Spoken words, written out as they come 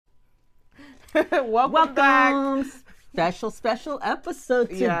Welcome back. Special episode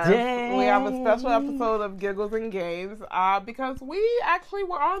today. Yes, we have a special episode of Giggles and Games because we actually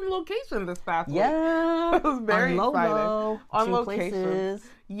were on location this past week. Yeah. It was very exciting. On location. Places.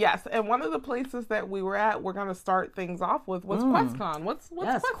 Yes, and one of the places that we were at, we're going to start things off with, was QuestCon. What's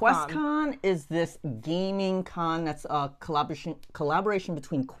yes, QuestCon? QuestCon is this gaming con that's a collaboration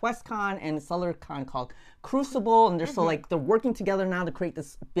between QuestCon and this other con called Crucible, and they're working together now to create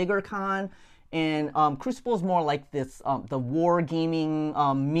this bigger con. And Crucible is more like this, the war gaming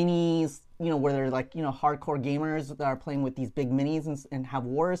minis, where they're like, hardcore gamers that are playing with these big minis and have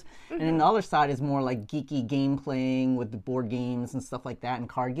wars. And then the other side is more like geeky game playing with the board games and stuff like that and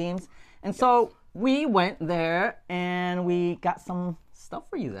card games. And so we went there and we got some stuff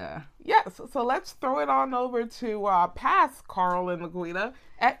for you there. Yes, so let's throw it on over to past Carl and Laquita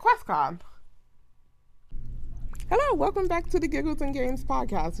at QuestCon. Hello, welcome back to the Giggles and Games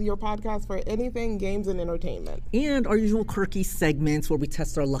podcast, your podcast for anything games and entertainment. And our usual quirky segments where we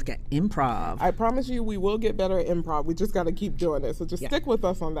test our luck at improv. I promise you we will get better at improv. We just got to keep doing it, so just stick with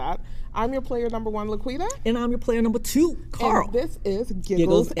us on that. I'm your player number 1, Laquita. And I'm your player number 2, Carl. And this is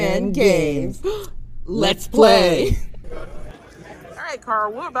Giggles and Games. Let's play. All right,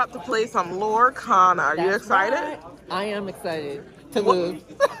 Carl, we're about to play some Lore Kana. Are you excited? Right. I am excited to lose.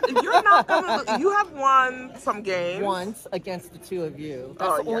 You're not going to. You have won some games. Once against the two of you.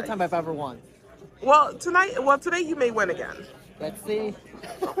 That's the only time I've ever won. Well, today you may win again. Let's see.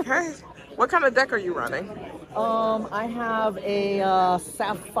 Okay. What kind of deck are you running? I have a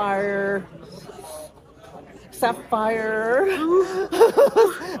sapphire. I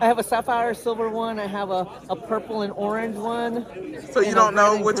have a sapphire silver one. I have a purple and orange one. So you don't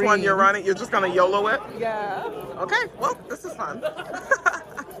know which one you're running? You're just going to YOLO it? Yeah. Okay, well, this is fun.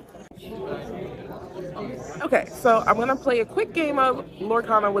 Okay, so I'm going to play a quick game of Lore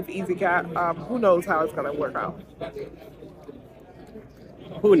Kana with Easy Cat. Who knows how it's going to work out?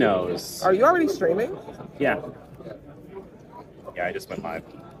 Who knows? Are you already streaming? Yeah. Yeah, I just went live.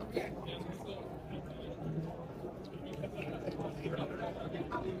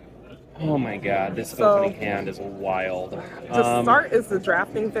 Oh my god, this opening hand is wild. To start is the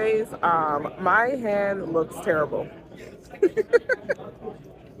drafting phase. My hand looks terrible.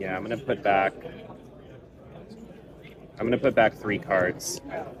 Yeah, I'm gonna put back 3 cards.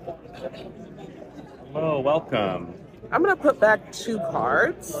 Hello, welcome. I'm gonna put back 2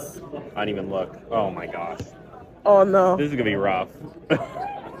 cards. I didn't even look. Oh my gosh. Oh no. This is gonna be rough.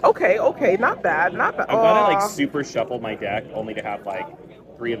 Okay, not bad. I'm gonna super shuffle my deck only to have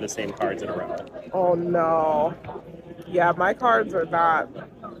 3 of the same cards in a row. Oh no. Yeah, my cards are not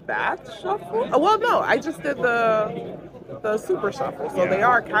that shuffled. Oh, well, no, I just did the super shuffle, so they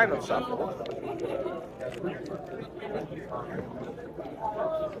are kind of shuffled.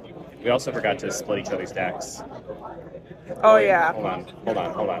 We also forgot to split each other's decks. Oh yeah. Hold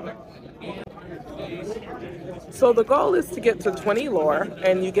on. So the goal is to get to 20 lore,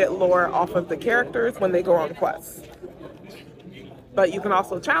 and you get lore off of the characters when they go on quests. But you can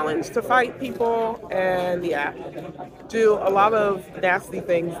also challenge to fight people and, do a lot of nasty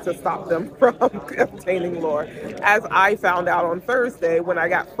things to stop them from obtaining lore. As I found out on Thursday when I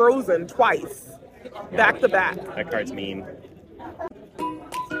got frozen twice, back to back. That card's mean.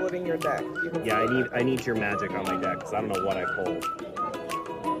 Splitting your deck. Yeah, I need your magic on my deck because I don't know what I pulled.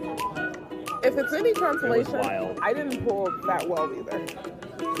 If it's any consolation, wild. I didn't pull that well either.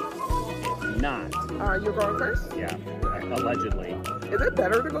 Not. You're going first? Yeah, allegedly. Is it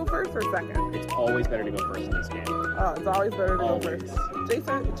better to go first or second? It's always better to go first in this game. Oh, it's always better to Always. go first.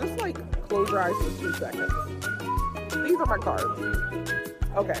 Jason, just close your eyes for 2 seconds. These are my cards.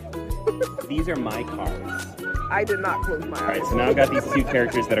 Okay. These are my cards. I did not close my eyes. Alright, so now I've got these 2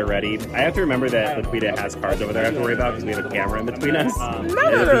 characters that are ready. I have to remember that Laquita has cards over there I have to worry about because we have a camera in between us.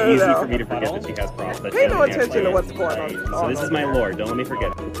 It'll be easy for me to forget that she has cards. Pay no attention to what's going on. So this is my lore. Don't let me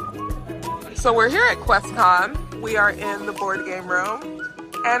forget. So we're here at QuestCon. We are in the board game room.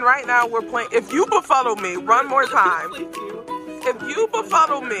 And right now we're playing... If you befuddle me, one more time. If you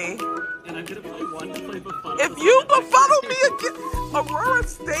befuddle me... And I'm going to play 1 to play befuddle. If you befuddle me again... Aurora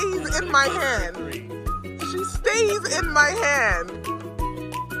stays in my hand. She stays in my hand.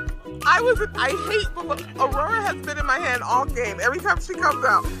 I hate Aurora has been in my hand all game. Every time she comes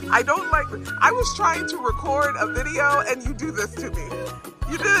out, I don't like it. I was trying to record a video and you do this to me.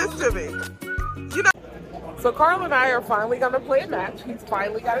 You do this to me. So Carl and I are finally going to play a match. He's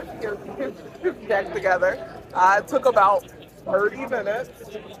finally got his deck together. It took about 30 minutes.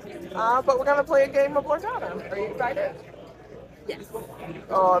 But we're going to play a game of Lore Kana. Are you excited? Yes.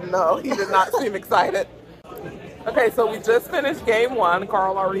 Oh no, he did not seem excited. Okay, so we just finished game one.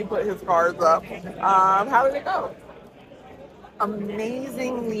 Carl already put his cards up. How did it go?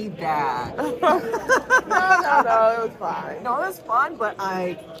 Amazingly bad. No, it was fine. No, it was fun, but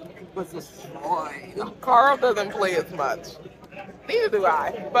I was destroyed. Carl doesn't play as much. Neither do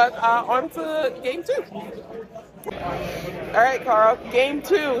I. But on to game two. All right, Carl. Game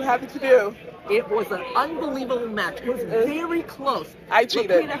two. How did you do? It was an unbelievable match. It was very close. I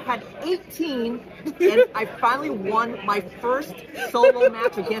cheated. Lupita had 18, and I finally won my first solo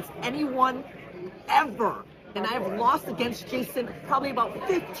match against anyone ever. And I have lost against Jason probably about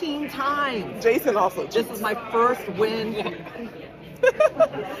 15 times. Jason also cheated. This is my first win.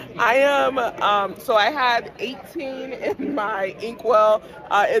 I am, so I had 18 in my inkwell.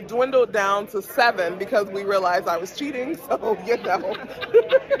 It dwindled down to 7 because we realized I was cheating. So, you know,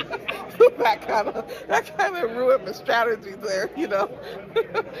 that kind of ruined my strategy there, you know.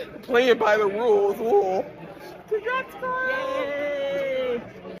 Playing by the rules. Ooh. Congrats, Carl. Yay!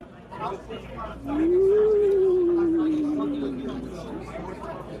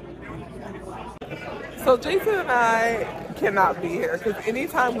 So Jason and I cannot be here because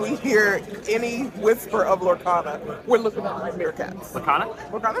anytime we hear any whisper of Lorcana, we're looking at my meerkats. Lacana?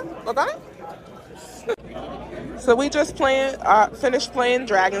 Lorcana? So we just finished playing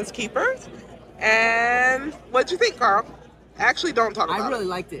Dragon's Keepers. And what'd you think, Carl? Actually, don't talk about it. I really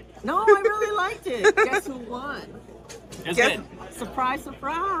liked it. No, I really liked it. Guess who won? It's Guess- good. Surprise,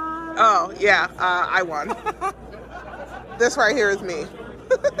 surprise. Oh, yeah, I won. This right here is me.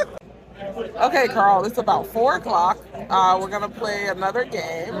 Okay, Carl, it's about 4 o'clock. We're going to play another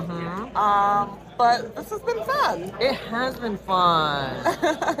game. But this has been fun. It has been fun.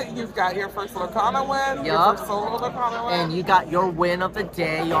 You've got your first Lorcana win, your Yup. first solo Lorcana win. And you got your win of the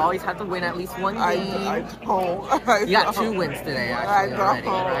day. You always have to win at least one game. I don't. You got 2 wins today, actually, I don't.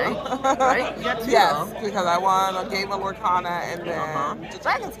 already, right? Right? You got 2. Yes, because I won a game of Lorcana and then the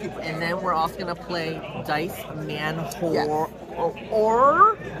Dragon's Keeper. And then we're also going to play Dice Man Yes.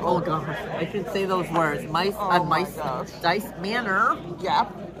 or oh gosh, I can say those words. Mice, Oh my mice, gosh. Dice Manor. Yeah.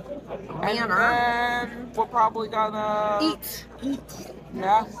 Manor. And then we're probably gonna Eat.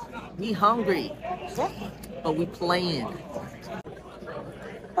 Yeah. Be hungry. Yeah. But we playing.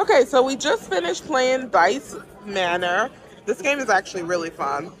 Okay, so we just finished playing Dice Manor. This game is actually really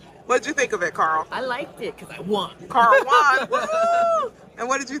fun. What'd you think of it, Carl? I liked it because I won. Carl won. Woo! And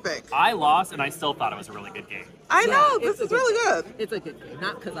what did you think? I lost, and I still thought it was a really good game. I Yeah, know, it's this is a good really good. It's a good game.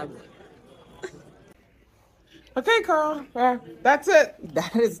 Not because I won. Okay, Carl. That's it.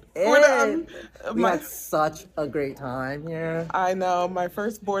 That is We're done. We My- had such a great time here. I know, my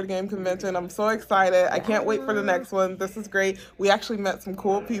first board game convention. I'm so excited. I can't wait for the next one. This is great. We actually met some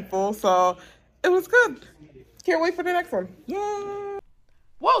cool people, so it was good. Can't wait for the next one. Yay!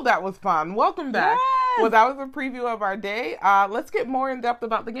 Whoa, that was fun. Welcome back. Yes. Well, that was a preview of our day. Let's get more in depth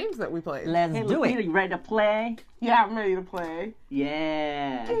about the games that we played. Let's do it. You ready to play? Yeah, I'm ready to play.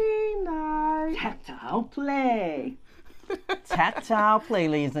 Yeah. Game night. Tactile play. Tactile play,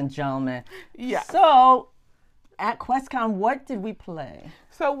 ladies and gentlemen. Yeah. So, at QuestCon, what did we play?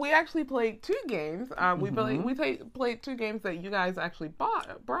 So we actually played 2 games. We played 2 games that you guys actually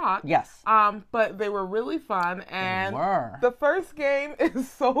brought. Yes. But they were really fun. And were. the first game is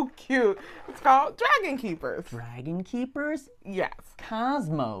so cute. It's called Dragon Keepers. Dragon Keepers? Yes.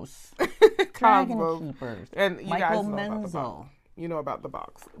 Cosmos. Dragon Cosmos. Keepers. And you Michael guys know about the Menzel. box. You know about the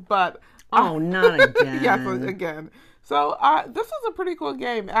box. But Oh, not again. yes, again. So this was a pretty cool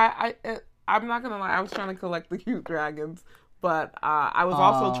game. I'm not gonna lie. I was trying to collect the cute dragons, but I was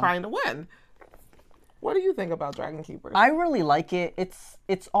also trying to win. What do you think about Dragon Keepers? I really like it.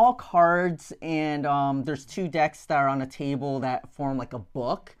 It's all cards, and there's 2 decks that are on a table that form like a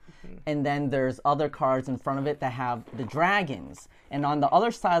book, and then there's other cards in front of it that have the dragons. And on the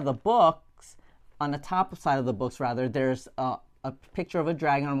other side of the books, on the top side of the books rather, there's a picture of a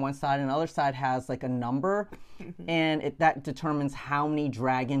dragon on one side, and the other side has like a number, and that determines how many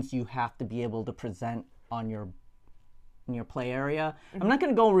dragons you have to be able to present on your play area. I'm not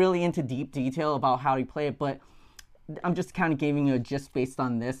going to go really into deep detail about how you play it, but I'm just kind of giving you a gist based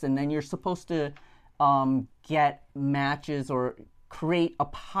on this. And then you're supposed to get matches or create a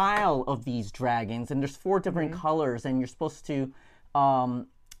pile of these dragons, and there's 4 different colors, and you're supposed to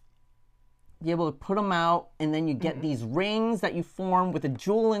be able to put them out, and then you get these rings that you form with a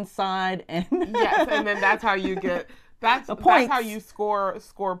jewel inside, and yes, and then that's how you get. That's how you score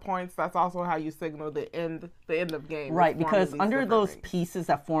points. That's also how you signal the end of game. right, because these under different those rings. pieces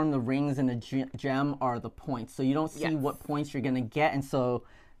that form the rings and the gem are the points. So you don't see Yes. what points you're gonna get, and so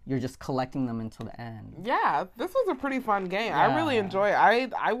you're just collecting them until the end. Yeah, this was a pretty fun game. I really enjoy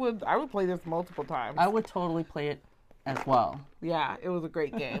it. I would play this multiple times. I would totally play it as well. Yeah, it was a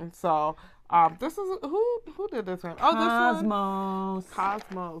great game. So this is who did this one? Oh, Cosmos. this one.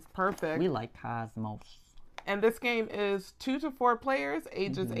 Cosmos, perfect. We like Cosmos. And this game is 2 to 4 players,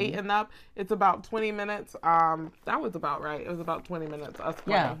 ages 8 and up. It's about 20 minutes. That was about right. It was about 20 minutes us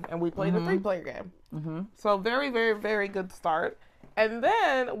playing, and we played a 3-player game. So very, very, very good start. And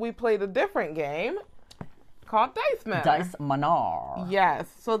then we played a different game called Dice Manor. Dice Manor. Yes.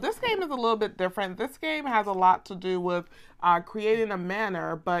 So this game is a little bit different. This game has a lot to do with creating a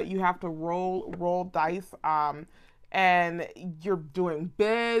manor, but you have to roll dice. And you're doing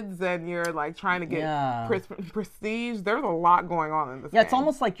bids, and you're like trying to get prestige. There's a lot going on in this game. Yeah, it's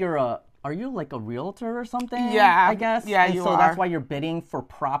almost like are you like a realtor or something? Yeah. I guess. Yeah, and you so are. that's why you're bidding for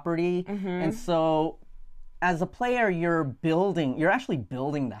property. And so as a player, you're actually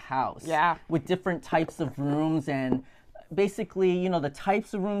building the house. Yeah. With different types of rooms, and basically, the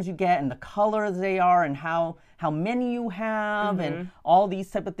types of rooms you get and the colors they are and how many you have and all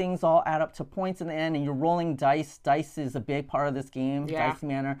these type of things all add up to points in the end, and you're rolling dice. Dice is a big part of this game, Dice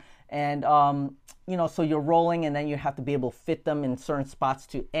Manor. And, so you're rolling, and then you have to be able to fit them in certain spots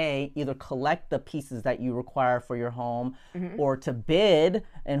to either collect the pieces that you require for your home or to bid,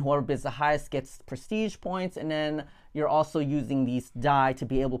 and whoever bids the highest gets prestige points. And then you're also using these die to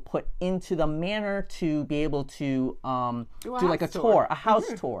be able to put into the manor to be able to do like a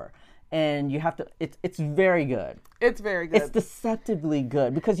house tour. And you have to, it's very good. It's very good. It's deceptively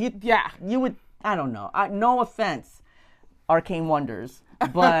good because you would, I don't know, no offense, Arcane Wonders,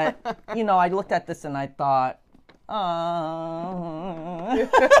 but, I looked at this and I thought, I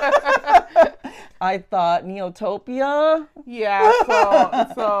thought Neotopia. Yeah,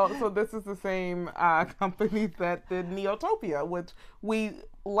 so this is the same company that did Neotopia, which we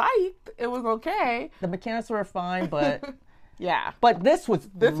liked. It was okay. The mechanics were fine, but... Yeah. But this was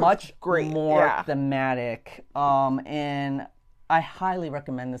much great. more thematic. And I highly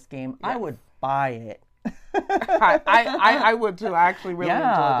recommend this game. Yes. I would buy it. I would too. I actually really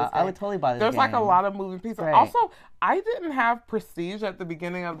enjoyed this game. I would totally buy this There's game. like a lot of moving pieces. Right. Also, I didn't have prestige at the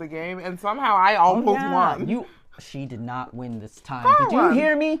beginning of the game, and somehow I almost won. She did not win this time. Carl Did you won.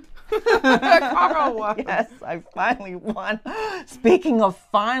 Hear me? Carl won. Yes, I finally won. Speaking of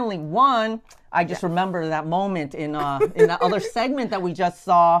finally won, I just remember that moment in that other segment that we just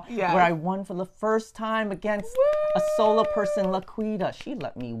saw where I won for the first time against a solo person, Laquita. She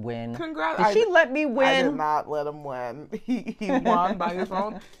let me win. Congrats. Did she let me win? I did not let him win. He won by his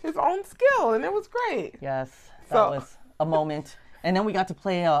own skill, and it was great. Yes, that was a moment. And then we got to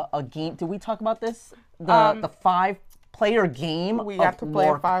play a game. Did we talk about this? The 5-player game. We got to play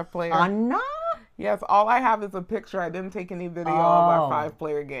a 5-player. Anna? Yes, all I have is a picture. I didn't take any video of our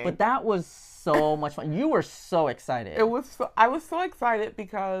 5-player game. But that was so much fun. You were so excited. I was so excited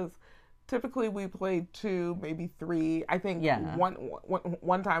because typically we played 2, maybe 3. I think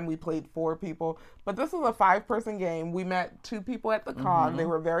one time we played 4 people. But this was a 5-person game. We met 2 people at the con. They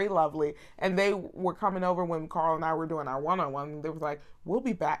were very lovely. And they were coming over when Carl and I were doing our one-on-one. They was like, we'll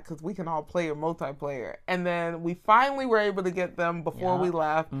be back because we can all play a multiplayer. And then we finally were able to get them before we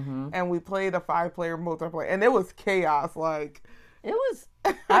left. And we played a 5-player multiplayer. And it was chaos.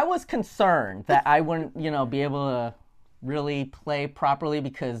 I was concerned that I wouldn't, be able to really play properly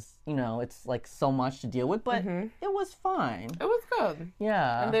because, it's like so much to deal with, but it was fine. It was good.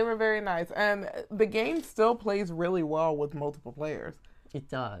 Yeah. And they were very nice. And the game still plays really well with multiple players. It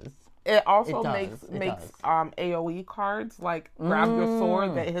does. It also makes AoE cards, like grab your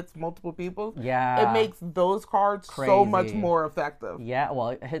sword that hits multiple people. Yeah. It makes those cards so much more effective. Yeah, well,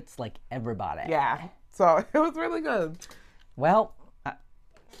 it hits like everybody. Yeah. So it was really good. Well,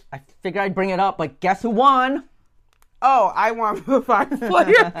 I figured I'd bring it up, but guess who won? Oh, I won the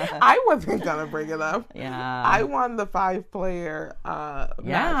 5-player. I wasn't going to bring it up. Yeah. I won the 5-player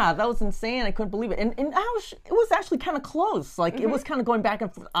match. That was insane. I couldn't believe it. And it was actually kind of close. Like, it was kind of going back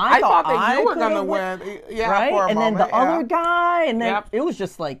and forth. I thought that you were going to win. Yeah, right? For a and moment. Then the other guy, and then it was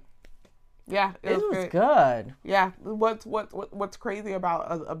just like, yeah, it was good. Yeah. What's crazy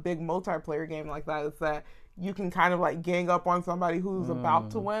about a big multiplayer game like that is that you can kind of like gang up on somebody who's about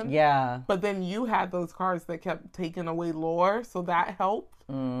to win. Yeah. But then you had those cards that kept taking away lore, so that helped.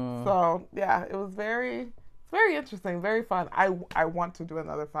 So yeah, it was very interesting, very fun. I want to do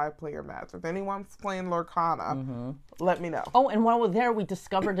another 5-player match. If anyone's playing Lorcana, let me know. Oh, and while we're there, we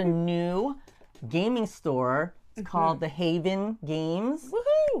discovered a new gaming store. It's called The Haven Games.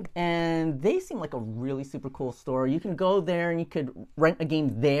 Woohoo! And they seem like a really super cool store. You can go there and you could rent a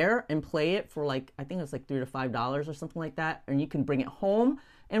game there and play it for like, I think it was like $3 to $5 or something like that. And you can bring it home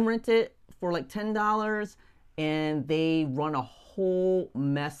and rent it for like $10, and they run a whole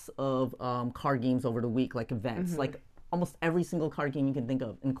mess of card games over the week, like events, like almost every single card game you can think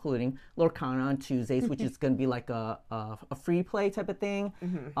of, including Lorcana on Tuesdays, which is going to be like a free play type of thing.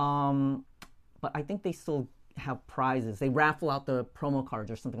 But I think they still have prizes. They raffle out the promo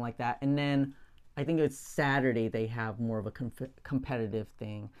cards or something like that. And then I think it's Saturday they have more of a competitive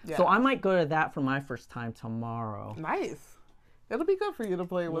thing. Yeah. So I might go to that for my first time tomorrow. Nice. It'll be good for you to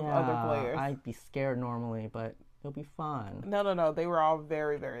play with other players. I'd be scared normally, but it'll be fun. No. They were all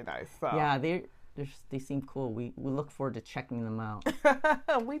very, very nice. So. Yeah, they seem cool. We look forward to checking them out.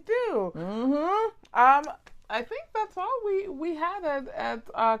 We do. I think that's all we had at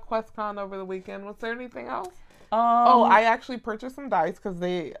QuestCon over the weekend. Was there anything else? I actually purchased some dice because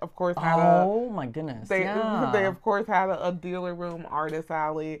they, of course, had my goodness. They of course had a dealer room, artist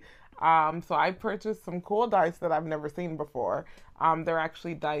alley. So I purchased some cool dice that I've never seen before. They're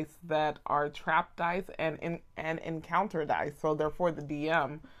actually dice that are trap dice and encounter dice. So they're for the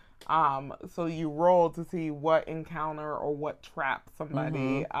DM. So you roll to see what encounter or what trap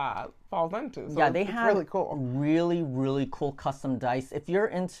somebody falls into. So they have really cool. Really, really cool custom dice. If you're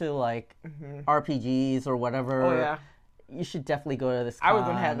into like RPGs or whatever, you should definitely go to this con. I was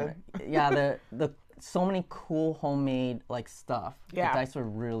in heaven. The so many cool homemade like stuff. Yeah. The dice were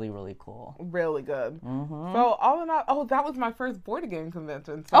really, really cool. Really good. So all in all, that was my first board game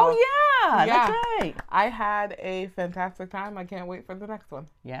convention. So, that's right. I had a fantastic time. I can't wait for the next one.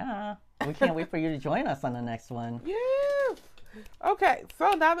 Yeah. We can't wait for you to join us on the next one. Yes. Okay,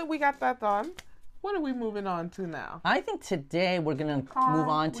 so now that we got that done, what are we moving on to now? I think today we're going to move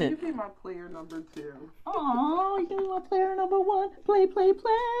on to... Will you be my player number 2? Oh, you can be my player number 1. Player.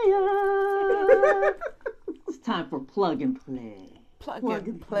 It's time for plug and play. Plug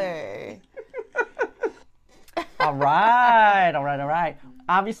and play. All right.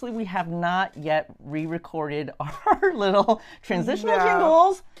 Obviously, we have not yet re-recorded our little transitional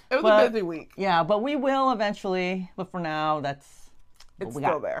jingles. It was a busy week. Yeah, but we will eventually. But for now, it's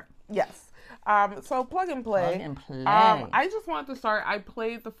still there. Yes. So plug and play. I just wanted to start. I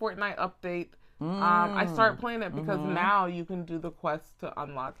played the Fortnite update. I started playing it because now you can do the quest to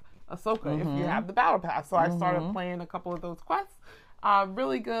unlock Ahsoka if you have the battle pass. So I started playing a couple of those quests.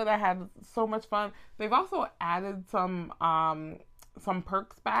 Really good. I had so much fun. They've also added some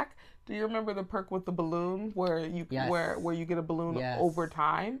perks back. Do you remember the perk with the balloon where you where you get a balloon over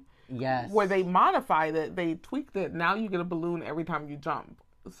time? Yes. Where they modified it, they tweaked it. Now you get a balloon every time you jump.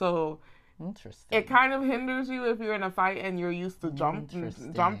 So interesting. It kind of hinders you if you're in a fight and you're used to jump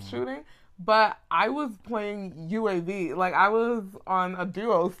shooting. But I was playing UAV. Like, I was on a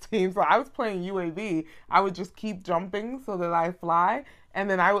duos team, so I was playing UAV. I would just keep jumping so that I fly, and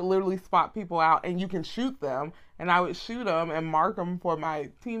then I would literally spot people out, and you can shoot them, and I would shoot them and mark them for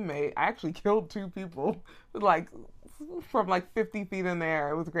my teammate. I actually killed 2 people, from 50 feet in the air.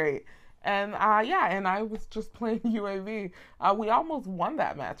 It was great. And, and I was just playing UAV. We almost won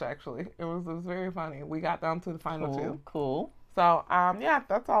that match, actually. It was very funny. We got down to the final 2. Cool. So,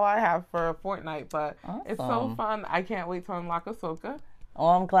 that's all I have for Fortnite, but It's so fun. I can't wait to unlock Ahsoka. Oh,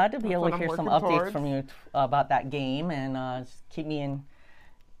 I'm glad to be able to hear some updates from you about that game and just keep me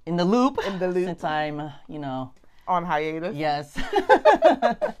in the loop. Since I'm, on hiatus. Yes.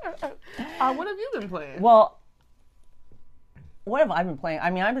 What have you been playing? Well, what have I been playing? I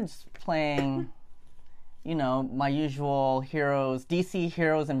mean, I've been just playing, my usual heroes, DC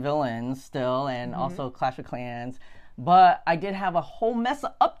heroes and villains still, and also Clash of Clans. But I did have a whole mess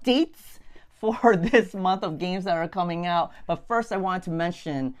of updates for this month of games that are coming out. But first, I wanted to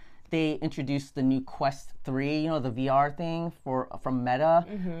mention they introduced the new Quest 3, the VR thing from Meta.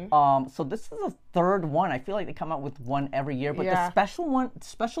 So this is the 3rd one. I feel like they come out with one every year. But the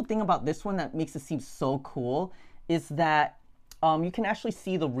special thing about this one that makes it seem so cool is that you can actually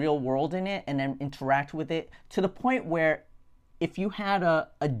see the real world in it and then interact with it to the point where if you had a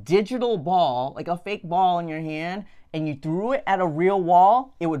digital ball, like a fake ball in your hand, and you threw it at a real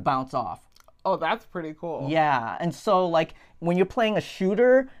wall, it would bounce off. Oh, that's pretty cool. Yeah, and so when you're playing a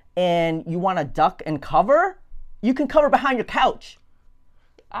shooter and you want to duck and cover, you can cover behind your couch.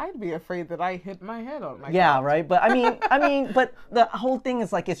 I'd be afraid that I hit my head on my couch. Yeah, right. But I mean, but the whole thing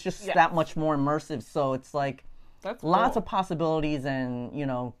is it's just that much more immersive. So it's that's lots cool. of possibilities and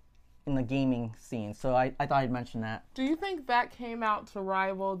in the gaming scene. So I thought I'd mention that. Do you think that came out to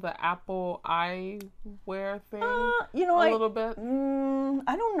rival the Apple eyewear thing a little bit?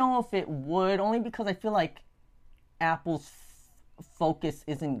 I don't know if it would, only because I feel like Apple's focus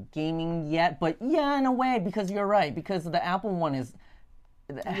isn't gaming yet. But yeah, in a way, because you're right. Because the Apple one is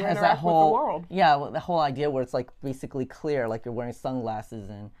has interact that whole with the world. Yeah, the whole idea where it's like basically clear, like you're wearing sunglasses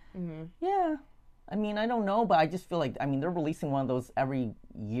and yeah. I mean, I don't know, but I just feel like they're releasing one of those every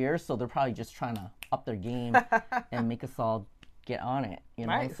year, so they're probably just trying to up their game and make us all get on it. You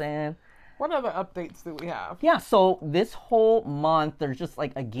know what I'm saying? What other updates do we have? Yeah, so this whole month there's just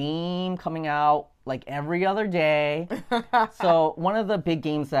like a game coming out like every other day. So one of the big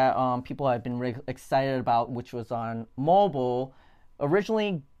games that people have been really excited about, which was on mobile,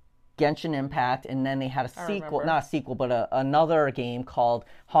 originally Genshin Impact, and then they had a sequel, not a sequel, but another game called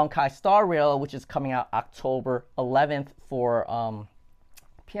Honkai Star Rail, which is coming out October 11th for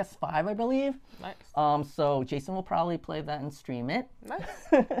PS5, I believe. Nice. So Jason will probably play that and stream it.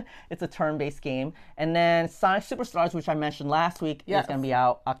 Nice. It's a turn-based game. And then Sonic Superstars, which I mentioned last week, is going to be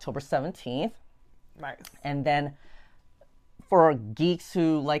out October 17th. Nice. And then for geeks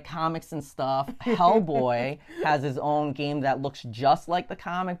who like comics and stuff, Hellboy has his own game that looks just like the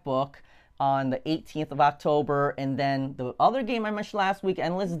comic book on the 18th of October. And then the other game I mentioned last week,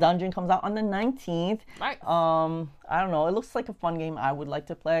 Endless Dungeon, comes out on the 19th. Nice. I don't know. It looks like a fun game I would like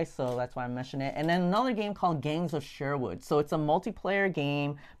to play, so that's why I mentioned it. And then another game called Gangs of Sherwood. So it's a multiplayer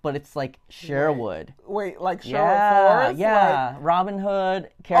game, but it's like Sherwood. Wait, like Sherwood Forest? Yeah, like... Robin Hood,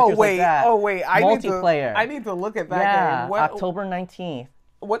 characters like that. Multiplayer. I need to look at that game. October 19th.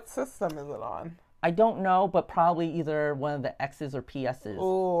 What system is it on? I don't know, but probably either one of the X's or PS's.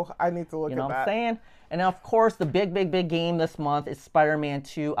 Oh, I need to look at that. You know what I'm saying? And of course, the big game this month is Spider-Man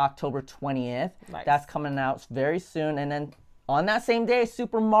 2, October 20th. Nice. That's coming out very soon. And then on that same day,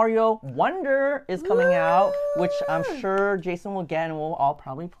 Super Mario Wonder is coming out, which I'm sure Jason will get and we'll all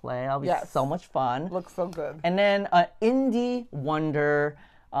probably play. It'll be so much fun. Looks so good. And then Indie Wonder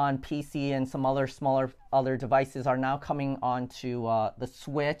on PC and some other smaller devices are now coming onto the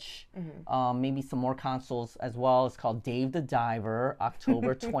Switch, maybe some more consoles as well. It's called Dave the Diver,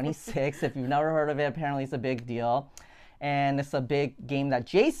 October 26th. If you've never heard of it, apparently it's a big deal. And it's a big game that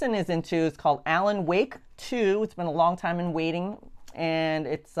Jason is into. It's called Alan Wake 2. It's been a long time in waiting. And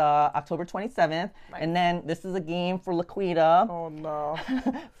it's October 27th. Nice. And then this is a game for Laquita. Oh, no.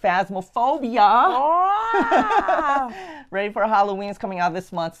 Phasmophobia. Oh! Ready for Halloween's coming out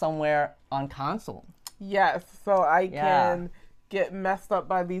this month somewhere on console. Yes, so I can get messed up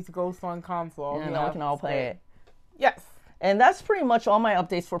by these ghosts on console. Yeah, now we can all play it. Yes. And that's pretty much all my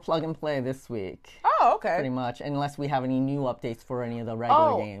updates for Plug and Play this week. Oh, okay. Pretty much, unless we have any new updates for any of the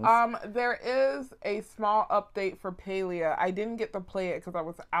regular games. There is a small update for Palia. I didn't get to play it because I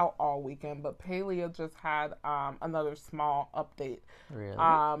was out all weekend, but Palia just had another small update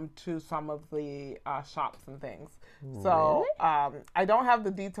to some of the shops and things. So I don't have the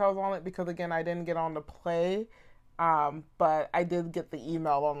details on it because, again, I didn't get on to play. But I did get the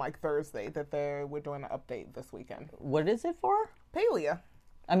email on like Thursday that they were doing an update this weekend. What is it for? Palia.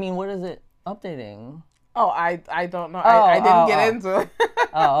 I mean, what is it updating? Oh, I don't know. I didn't get into it.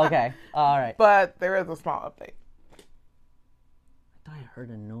 Oh, okay. All right. But there is a small update. I thought I heard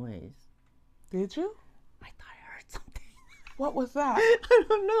a noise. Did you? I thought I heard something. What was that? I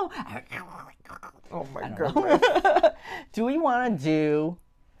don't know. Oh my goodness. Do we want to do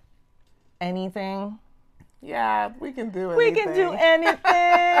anything? Yeah, we can do anything. We can do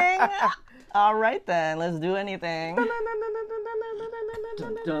anything. All right, then. Let's do anything.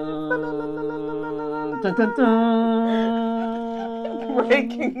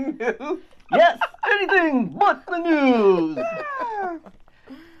 Breaking news. Yes, anything but the news.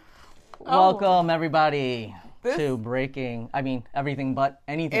 Welcome, everybody, to everything but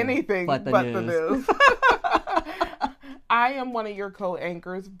anything. Anything but the news. I am one of your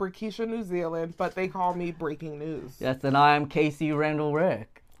co-anchors, Brikisha New Zealand, but they call me Breaking News. Yes, and I'm Casey Randall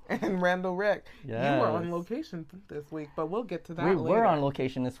Rick. And Randall Rick. Yes. You were on location this week, but we'll get to that later. We were on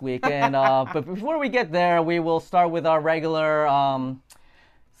location this week, and but before we get there, we will start with our regular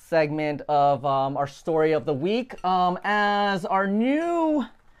segment of our story of the week. As our new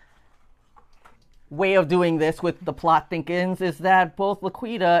way of doing this with the plot thinkings is that both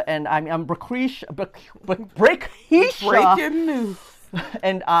Laquita and I'm Breaking News.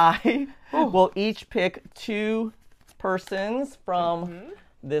 And I will each pick two persons from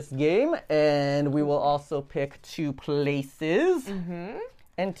this game, and we will also pick two places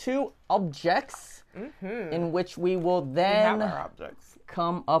and two objects in which we will then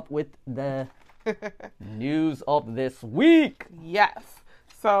come up with the news of this week. Yes.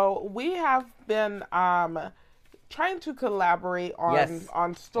 So we have been trying to collaborate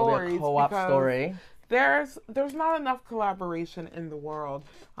on stories. Co-op story. There's not enough collaboration in the world.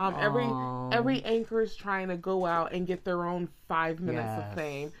 Every anchor is trying to go out and get their own 5 minutes of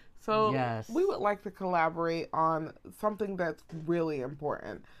fame. So Yes. we would like to collaborate on something that's really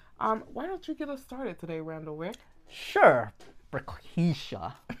important. Why don't you get us started today, Randall Rick? Sure,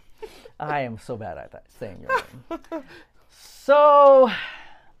 Rakisha. I am so bad at that, saying your name. So,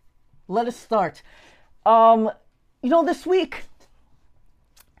 let us start. This week,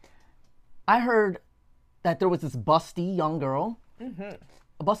 I heard that there was this busty young girl,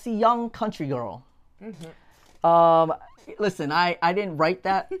 a busty young country girl. Listen, I didn't write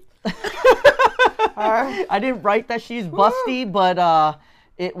that. I didn't write that she's busty, but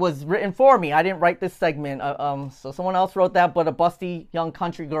it was written for me. I didn't write this segment. So someone else wrote that, but a busty young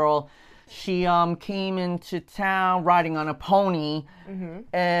country girl. She came into town riding on a pony,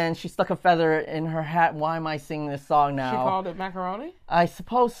 and she stuck a feather in her hat. Why am I singing this song now? She called it macaroni? I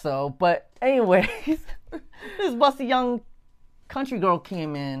suppose so. But anyways, this busty young country girl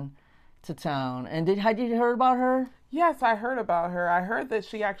came in to town. And had you heard about her? Yes, I heard about her. I heard that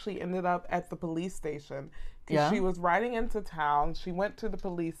she actually ended up at the police station because Yeah? she was riding into town. She went to the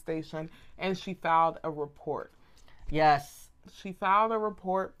police station and she filed a report. Yes. She filed a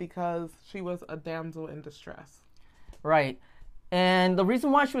report because she was a damsel in distress. Right. And the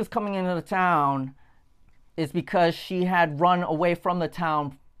reason why she was coming into the town is because she had run away from the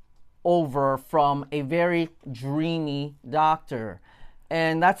town over from a very dreamy doctor.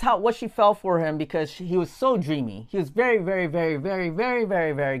 And that's what she fell for him, because he was so dreamy. He was very, very, very, very, very,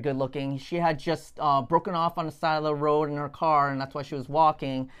 very, very good looking. She had just broken off on the side of the road in her car, and that's why she was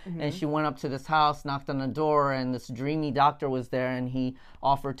walking. And she went up to this house, knocked on the door, and this dreamy doctor was there, and he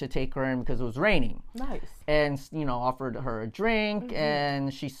offered to take her in because it was raining. Nice. And, offered her a drink,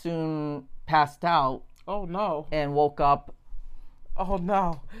 and she soon passed out. Oh, no. And woke up. Oh,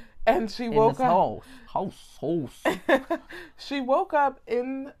 no. And she in woke this up. House. She woke up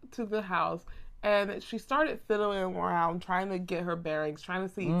into the house and she started fiddling around, trying to get her bearings, trying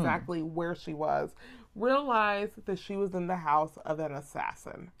to see exactly where she was. Realized that she was in the house of an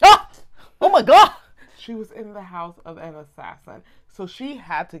assassin. Ah! Oh my God! She was in the house of an assassin. So she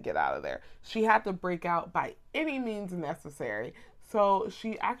had to get out of there. She had to break out by any means necessary. So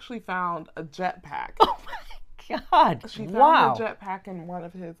she actually found a jetpack. Oh my God! She found wow! a jetpack in one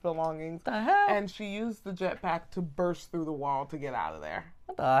of his belongings. What the hell? And she used the jetpack to burst through the wall to get out of there.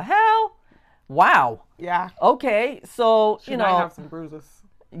 What the hell? Wow. Yeah. Okay, so She might have some bruises.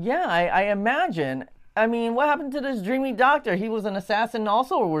 Yeah, I imagine. I mean, what happened to this dreamy doctor? He was an assassin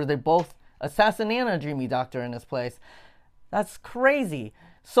also, or were they both assassin and a dreamy doctor in this place? That's crazy.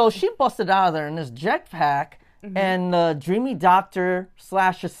 So she busted out of there in this jetpack, and the dreamy doctor /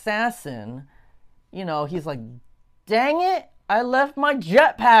 assassin, he's like, dang it, I left my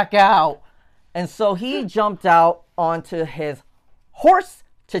jetpack out. And so he jumped out onto his horse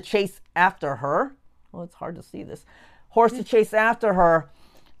to chase after her. Well, it's hard to see this. Horse to chase after her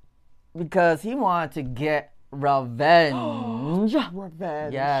because he wanted to get revenge.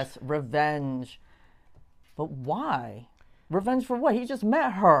 Revenge. Yes, revenge. But why? Revenge for what? He just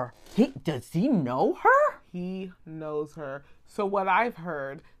met her. Does he know her? He knows her. So what I've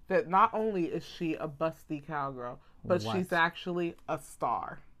heard, that not only is she a busty cowgirl, but What? she's actually a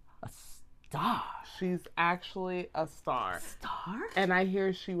star. A star. She's actually a star. Star? And I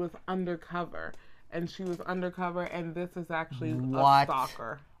hear she was undercover. And she was undercover, and this is actually What? a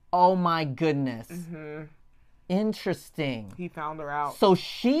stalker. Oh my goodness. Interesting. He found her out. So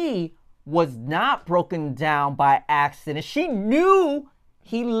she was not broken down by accident. She knew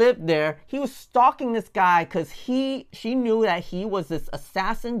he lived there. He was stalking this guy because she knew that he was this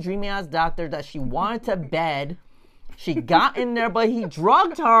assassin, dreamy ass doctor that she wanted to bed. She got in there, but he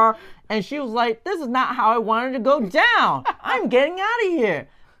drugged her, and she was like, this is not how I wanted to go down. I'm getting out of here.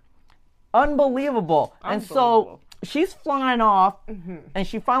 Unbelievable. And so she's flying off, and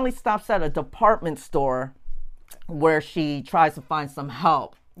she finally stops at a department store where she tries to find some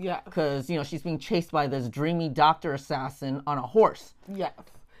help. Yeah. Because, she's being chased by this dreamy doctor assassin on a horse. Yes.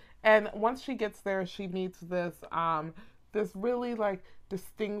 And once she gets there, she meets this really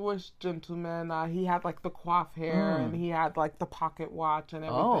distinguished gentleman. He had the coif hair and he had the pocket watch and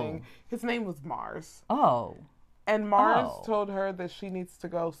everything. His name was Mars. Oh. And Mars told her that she needs to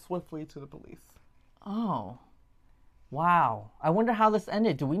go swiftly to the police. Oh. Wow. I wonder how this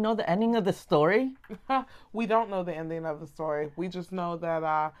ended. Do we know the ending of the story? We don't know the ending of the story. We just know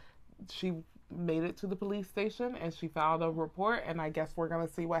that she made it to the police station and she filed a report, and I guess we're going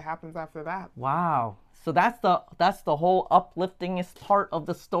to see what happens after that. Wow. So that's the whole upliftingest part of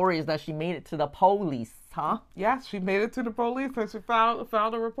the story, is that she made it to the police, huh? Yeah, she made it to the police and she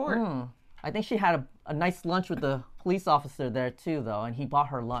filed a report. I think she had a nice lunch with the police officer there too, though, and he bought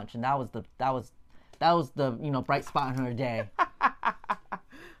her lunch, and that was the bright spot in her day.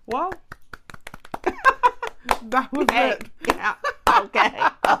 Well, that was it. Yeah. Okay.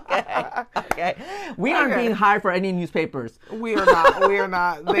 We aren't being hired for any newspapers. We are not. We are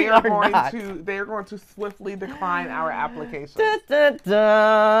not. They are going not. to swiftly decline our application. Da, da,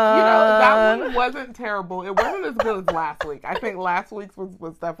 da. That one wasn't terrible. It wasn't as good as last week. I think last week's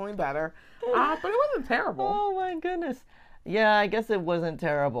was definitely better. But it wasn't terrible. Oh my goodness. Yeah, I guess it wasn't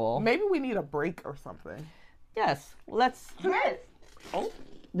terrible. Maybe we need a break or something. Yes. Let's. Oh.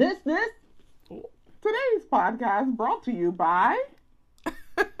 This. Today's podcast brought to you by...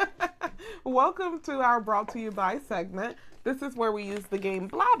 Welcome to our Brought to You By segment. This is where we use the game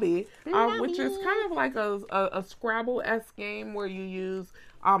Blobby, which is kind of like a Scrabble-esque game where you use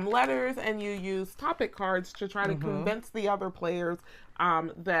letters and you use topic cards to try to convince the other players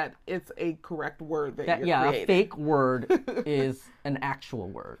that it's a correct word that you're creating. A fake word is an actual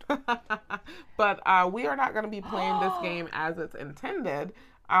word. But we are not going to be playing this game as it's intended.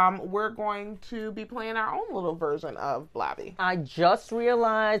 We're going to be playing our own little version of Blobby. I just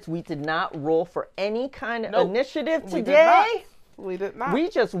realized we did not roll for any kind of initiative today. We did not. We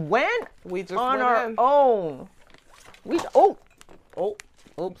just went on our in. own.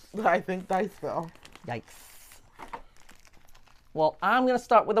 Oops. I think dice fell. Yikes. Well, I'm going to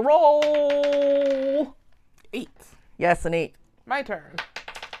start with a roll. 8. Yes, an 8. My turn.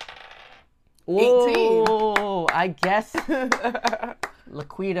 18. I guess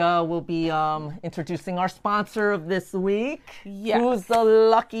Laquita will be introducing our sponsor of this week. Yes. Who's the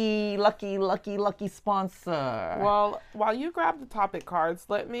lucky sponsor? Well, while you grab the topic cards,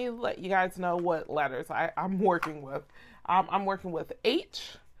 let me let you guys know what letters I'm working with. I'm working with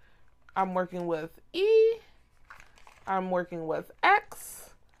H. I'm working with E. I'm working with X.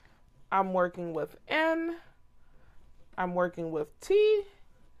 I'm working with N. I'm working with T.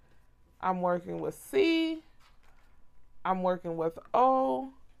 I'm working with C. I'm working with O.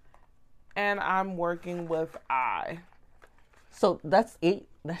 And I'm working with I. So that's 8.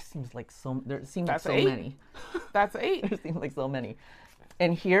 That seems like so. There seems like so many. That's 8. There seems like so many.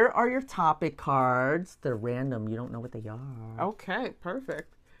 And here are your topic cards. They're random. You don't know what they are. Okay,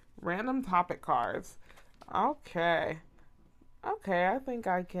 perfect. Random topic cards. Okay, I think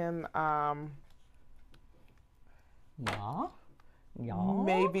I can, Yeah?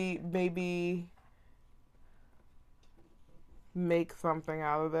 maybe make something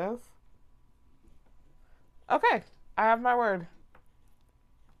out of this. Okay, I have my word.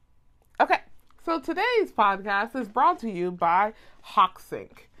 Okay, so today's podcast is brought to you by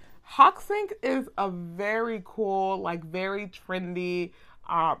HawkSync. HawkSync is a very cool, like very trendy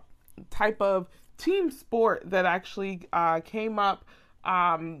type of team sport that actually came up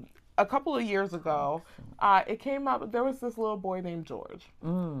a couple of years ago. It came up, there was this little boy named George.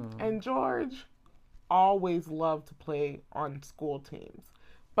 And George always loved to play on school teams.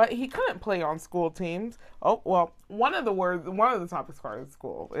 But he couldn't play on school teams. Oh, well, one of the topics cards is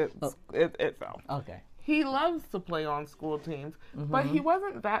school. It fell. Okay. He loves to play on school teams, but he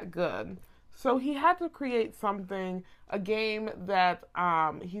wasn't that good. So he had to create something, a game that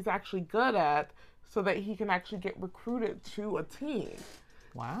he's actually good at, so that he can actually get recruited to a team.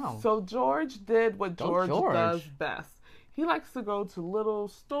 Wow. So George did what George does best. He likes to go to little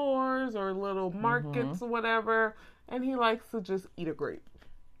stores or little markets or whatever, and he likes to just eat a grape.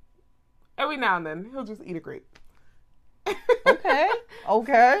 Every now and then, he'll just eat a grape.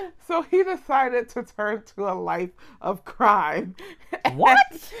 Okay. So he decided to turn to a life of crime. What?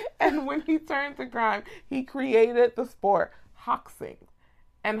 And when he turned to crime, he created the sport HawkSync.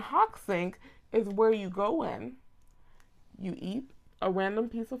 And HawkSync is where you go in, you eat a random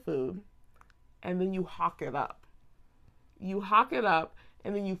piece of food, and then you hawk it up. You hawk it up,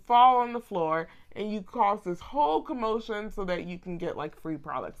 and then you fall on the floor, and you cause this whole commotion so that you can get like free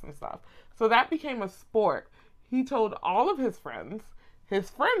products and stuff. So that became a sport. He told all of his friends. His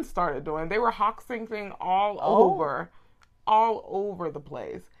friends started doing. They were HawkSyncing all over the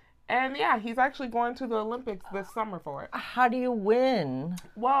place. And yeah, he's actually going to the Olympics this summer for it. How do you win?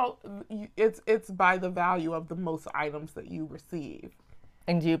 Well, it's by the value of the most items that you receive.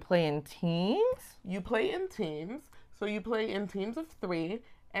 And do you play in teams? You play in teams. So you play in teams of 3,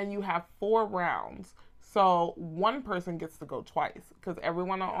 and you have 4 rounds. So one person gets to go twice, because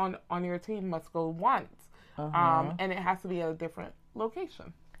everyone on your team must go once. And it has to be at a different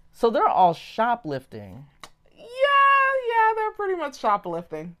location. So they're all shoplifting. Yeah, they're pretty much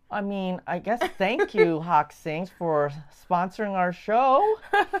shoplifting. I mean, I guess thank you, HawkSync, for sponsoring our show.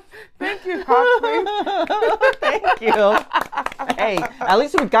 Thank you, HawkSync. Thank you. Hey, at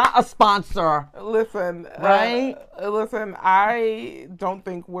least we got a sponsor. Listen, right? Listen, I don't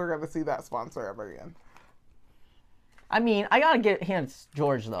think we're going to see that sponsor ever again. I mean, I gotta get hands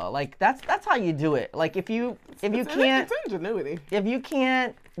George though. Like that's how you do it. Like if you can't it's ingenuity. if you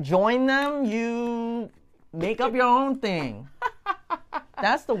can't join them, you make up your own thing.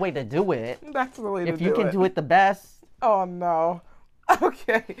 That's the way to do it. That's the way to do it. If you can do it the best. Oh no.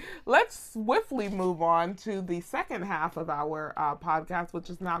 Okay, let's swiftly move on to the second half of our podcast, which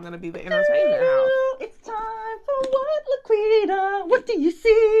is now going to be the entertainment house. It's time for What Laquita? What do you see?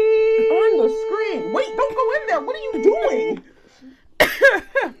 On the screen. Wait, don't go in there. What are you doing?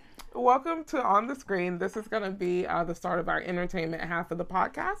 Welcome to On the Screen. This is going to be the start of our entertainment half of the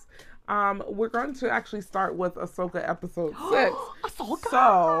podcast. We're going to actually start with Ahsoka episode 6. Ahsoka!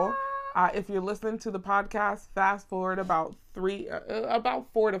 So, if you're listening to the podcast, fast forward about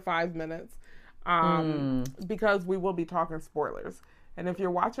 4 to 5 minutes, because we will be talking spoilers. And if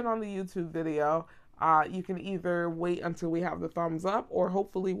you're watching on the YouTube video, you can either wait until we have the thumbs up, or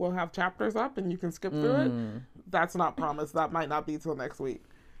hopefully we'll have chapters up and you can skip through it. That's not promised. That might not be till next week.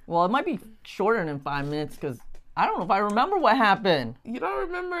 Well, it might be shorter than 5 minutes because I don't know if I remember what happened. You don't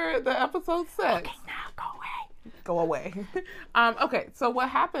remember the episode 6? Okay, now go away. Go away. Okay, so what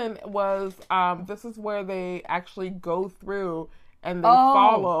happened was this is where they actually go through and they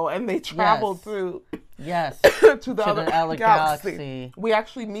follow and they travel through to the other galaxy. We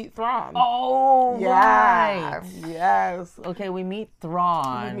actually meet Thrawn. Oh, right. Yes. Okay, we meet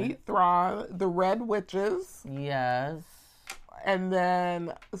Thrawn. The Red Witches. Yes. And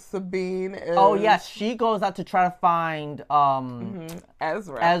then Sabine is... Oh, yes. She goes out to try to find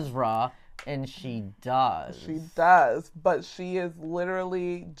Ezra. And she does. She does, but she is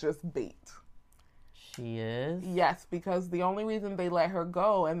literally just bait. She is? Yes, because the only reason they let her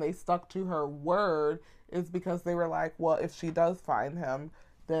go and they stuck to her word is because they were like, well, if she does find him,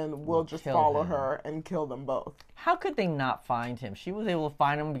 then we'll just follow her and kill them both. How could they not find him? She was able to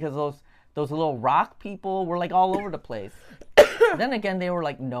find him because those little rock people were like all over the place. Then again, they were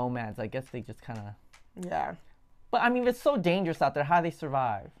like nomads. I guess they just kind of... Yeah. But I mean, it's so dangerous out there. How do they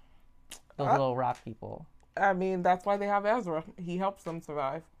survive? Those little rock people. I mean, that's why they have Ezra. He helps them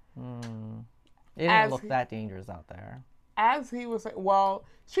survive. It didn't look that dangerous out there. As he was saying, well,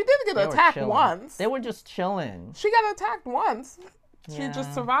 she did get attacked once. They were just chilling. She got attacked once. She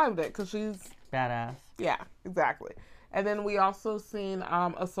just survived it because she's... badass. Yeah, exactly. And then we also seen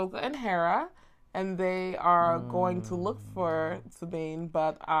Ahsoka and Hera, and they are going to look for Sabine,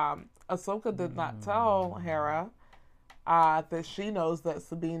 but Ahsoka did not tell Hera that she knows that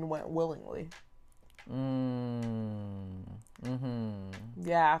Sabine went willingly.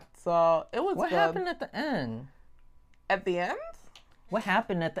 Yeah, so it was What good. happened at the end? At the end? What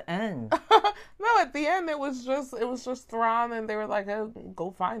happened at the end? No, at the end it was just Thrawn, and they were like, oh,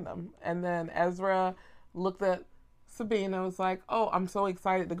 go find them. And then Ezra looked at Sabine and was like, oh, I'm so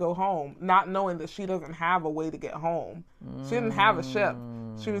excited to go home, not knowing that she doesn't have a way to get home. She didn't have a ship.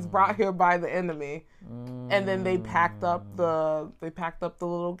 She was brought here by the enemy. And then they packed up the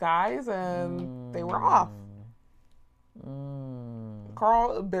little guys and they were off.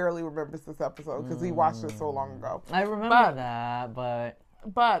 Carl barely remembers this episode because he watched it so long ago. I remember that,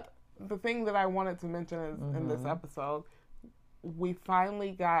 but the thing that I wanted to mention is in this episode, we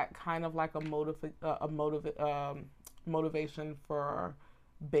finally got kind of like a motivation for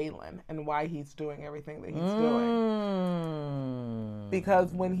Balin and why he's doing everything that he's doing.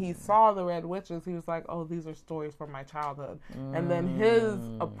 Because when he saw the Red Witches, he was like, oh, these are stories from my childhood. And then his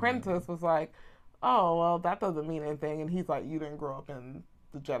apprentice was like, oh, well, that doesn't mean anything. And he's like, you didn't grow up in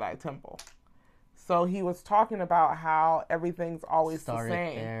the Jedi Temple. So he was talking about how everything's always the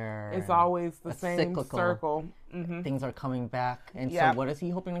same. It's always the same cyclical circle. Things are coming back. And so what is he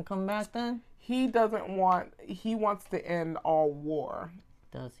hoping to come back then? He wants to end all war.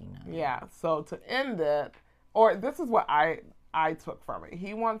 Does he not? Yeah. So to end it, or this is what I took from it.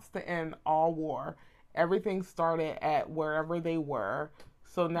 He wants to end all war. Everything started at wherever they were.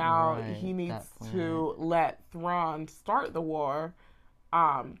 So now he needs to let Thrawn start the war,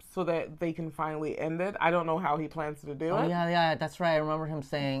 so that they can finally end it. I don't know how he plans to do it. Yeah, that's right. I remember him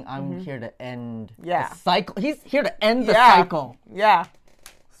saying, I'm here to end the cycle. He's here to end the cycle. Yeah.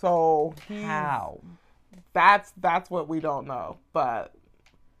 So how? That's what we don't know. But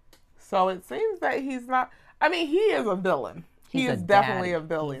so it seems that he's not. I mean, he is a villain. He is definitely a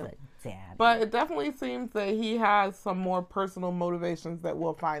villain. But it definitely seems that he has some more personal motivations that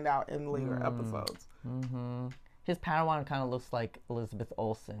we'll find out in later episodes. His Padawan kind of looks like Elizabeth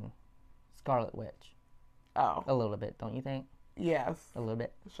Olsen, Scarlet Witch. Oh. A little bit, don't you think? Yes. A little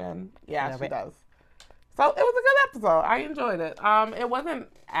bit. Shen. Yeah, she does. So it was a good episode. I enjoyed it. It wasn't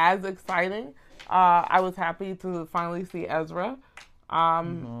as exciting. I was happy to finally see Ezra.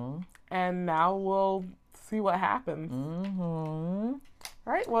 And now we'll see what happens. All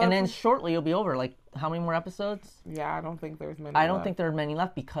right. Well, And then shortly it'll be over. Like, how many more episodes? yeah, I don't think there's many. I don't left. think there are many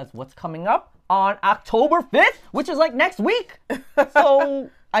left because what's coming up on October 5th, which is like next week. So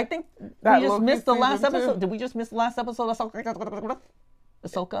I think That we just Loki missed the last season episode. two. Did we just miss the last episode of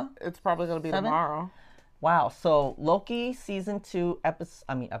Ahsoka? It's probably going to be 7? tomorrow. Wow. So Loki season 2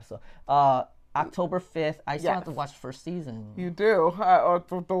 episode. October 5th. I still have to watch the first season. You do. How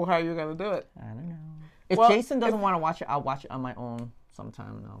are you going to do it? I don't know. If Well, Jason doesn't want to watch it, I'll watch it on my own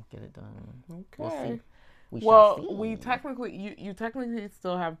sometime and I'll get it done. Okay. We'll see. We shall Well, see. we technically, you technically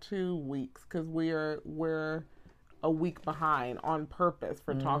still have 2 weeks because we're a week behind on purpose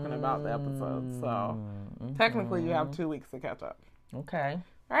for talking about the episode. So technically, you have 2 weeks to catch up. Okay.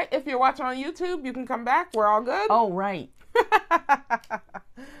 All right. If you're watching on YouTube, you can come back. We're all good. Oh, right.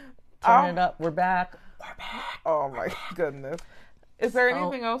 Turn it up. We're back. Oh my goodness. Is there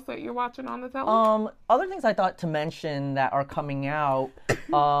anything else that you're watching on the television? Other things I thought to mention that are coming out.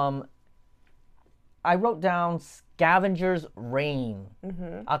 I wrote down Scavenger's Reign,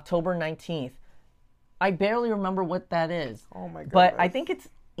 October 19th. I barely remember what that is. Oh my goodness. But I think it's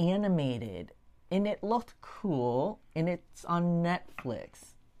animated, and it looked cool, and it's on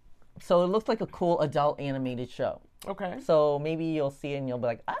Netflix. So it looks like a cool adult animated show. Okay. So maybe you'll see it and you'll be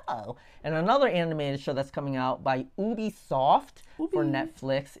like, oh. And another animated show that's coming out by Ubisoft for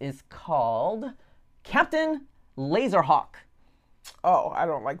Netflix is called Captain Laserhawk. Oh, I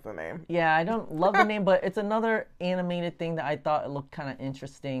don't like the name. Yeah, I don't love the name, but it's another animated thing that I thought looked kind of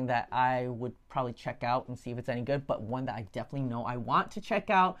interesting that I would probably check out and see if it's any good. But one that I definitely know I want to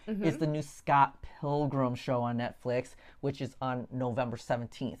check out is the new Scott Pilgrim show on Netflix, which is on November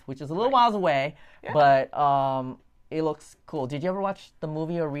 17th, which is a little whiles away, but it looks cool. Did you ever watch the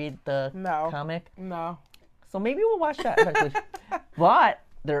movie or read the comic? No. So maybe we'll watch that eventually. But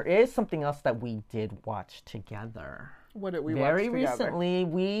there is something else that we did watch together. What did we watch Very together? recently,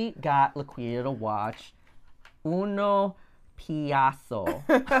 we got Laquita to watch Uno Piasso.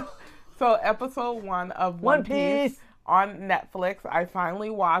 So episode 1 of One Piece on Netflix, I finally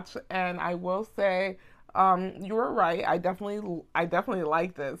watched, and I will say, you were right. I definitely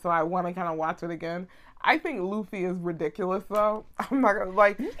liked it, so I want to kind of watch it again. I think Luffy is ridiculous, though. I'm not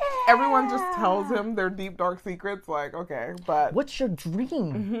gonna everyone just tells him their deep dark secrets. Like, okay, but what's your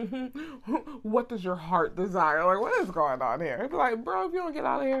dream? What does your heart desire? Like, what is going on here? It's like, bro, if you don't get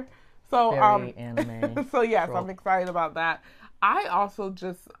out of here. So, Very anime. So yes, trope. I'm excited about that. I also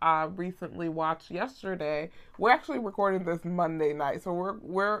just recently watched yesterday. We're actually recording this Monday night, so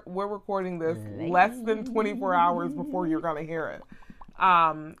we're recording this less than 24 hours before you're gonna hear it.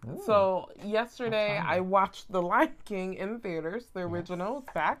 So yesterday I watched The Lion King in theaters. The original is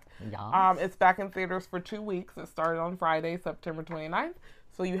back. Yes. It's back in theaters for 2 weeks. It started on Friday, September 29th.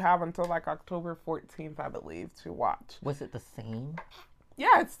 So you have until like October 14th, I believe, to watch. Was it the same?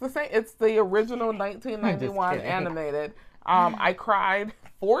 Yeah, it's the same. It's the original 1991 animated. I cried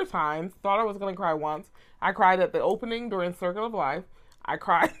 4 times. Thought I was going to cry once. I cried at the opening during Circle of Life. I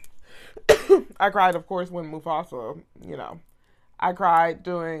cried. I cried, of course, when Mufasa, I cried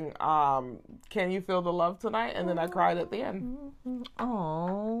doing Can You Feel the Love Tonight? And then I cried at the end.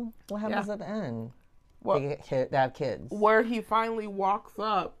 Oh, what happens at the end? Well, they have kids. Where he finally walks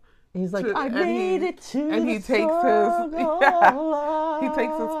up. He's like, I made it to and he the takes he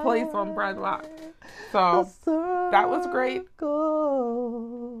takes his place on Brad Rock. So that was great.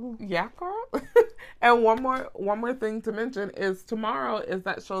 Yeah, Carl. And one more thing to mention is tomorrow is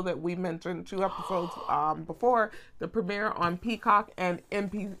that show that we mentioned 2 episodes before, the premiere on Peacock and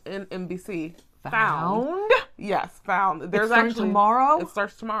NBC. Found? Yes, Found. It starts tomorrow? It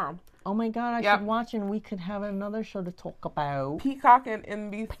starts tomorrow. Oh my God, I should watch and we could have another show to talk about. Peacock and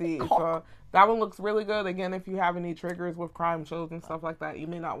NBC. So that one looks really good. Again, if you have any triggers with crime shows and stuff like that, you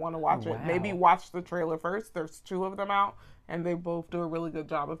may not want to watch it. Maybe watch the trailer first. There's 2 of them out, and they both do a really good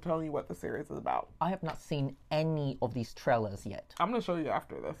job of telling you what the series is about. I have not seen any of these trailers yet. I'm going to show you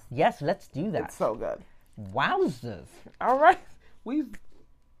after this. Yes, let's do that. It's so good. Wowzers. All right. We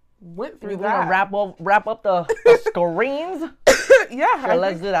went through that. We're going to wrap up the screens. Yeah. So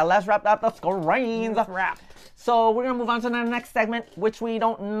let's do that. Let's wrap up the screens. Wrap. So we're going to move on to the next segment, which we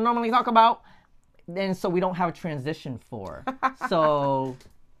don't normally talk about. And so we don't have a transition for. So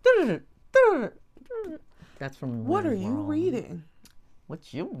that's from What are you reading?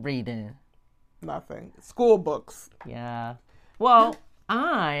 What you reading? Nothing. School books. Yeah. Well,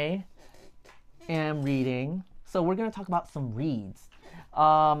 I am reading. So we're going to talk about some reads.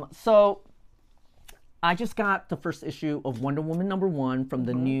 So I just got the first issue of Wonder Woman #1 from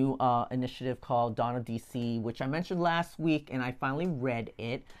the new initiative called Dawn of DC, which I mentioned last week, and I finally read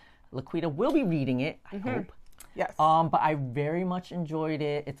it. Laquita will be reading it, I hope. Yes. But I very much enjoyed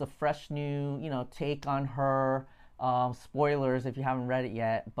it. It's a fresh new, take on her. Spoilers if you haven't read it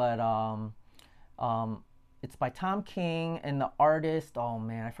yet, but it's by Tom King, and the artist, oh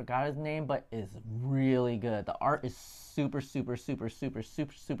man, I forgot his name, but is really good. The art is super, super, super, super,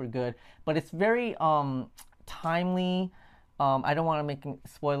 super, super good, but it's very timely. I don't want to make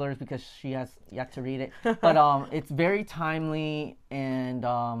spoilers because she has yet to read it, but it's very timely, and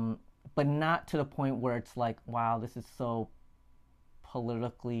but not to the point where it's like, wow, this is so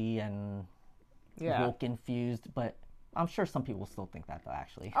politically and woke infused, but I'm sure some people still think that though,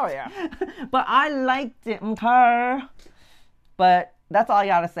 actually. Oh yeah. But I liked it, okay? But that's all I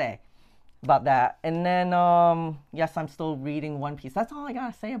gotta say about that. And then, yes, I'm still reading One Piece. That's all I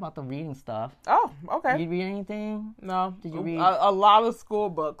gotta say about the reading stuff. Oh, okay. Did you read anything? No. Did you read? A lot of school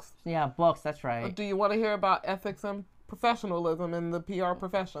books. Yeah, books, that's right. Do you want to hear about ethics and professionalism in the PR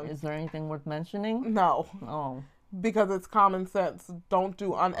profession? Is there anything worth mentioning? No. Oh. Because it's common sense. Don't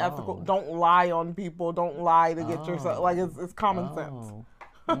do unethical. Don't lie on people. Don't lie to get yourself. Like it's common sense.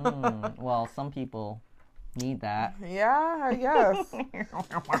 Well, some people need that. Yeah, I guess.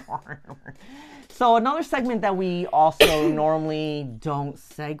 So another segment that we also normally don't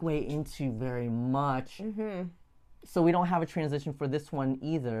segue into very much. So we don't have a transition for this one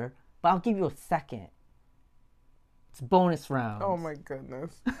either. But I'll give you a second. It's bonus round. Oh my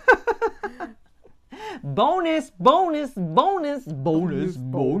goodness. Bonus rounds.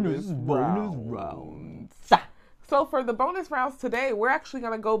 So for the bonus rounds today, we're actually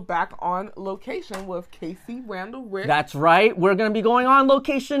going to go back on location with Casey, Randall, Rick. That's right. We're going to be going on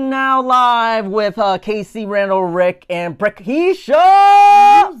location now live with Casey, Randall, Rick, and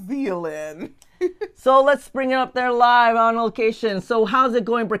Brekisha! New Zealand. So let's bring it up there live on location. So how's it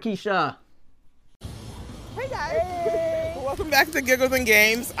going, Brekisha? Hey guys. Welcome back to Giggles and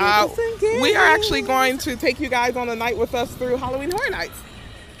Games. We are actually going to take you guys on a night with us through Halloween Horror Nights.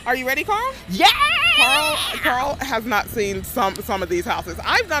 Are you ready, Carl? Yeah! Carl has not seen some of these houses.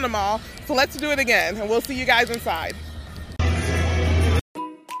 I've done them all, so let's do it again, and we'll see you guys inside.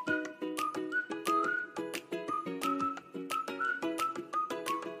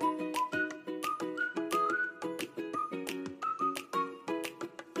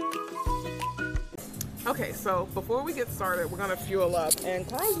 Okay, so before we get started, we're gonna fuel up. And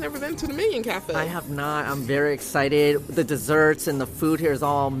Carl's never been to the Minion Cafe. I have not. I'm very excited. The desserts and the food here is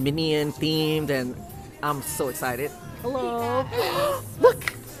all Minion themed, and I'm so excited. Hello.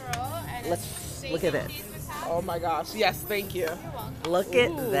 Look. Let's look at this. Oh my gosh. Yes, thank you. Look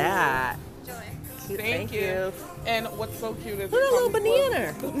at that. Thank you. And what's so cute is Look at a little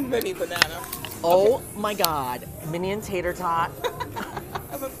banana. Mini banana. Oh my God. Minion tater tot.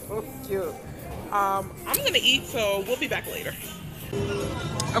 That's so cute. I'm gonna eat, so we'll be back later.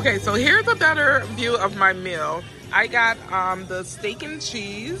 Okay, so here's a better view of my meal. I got the steak and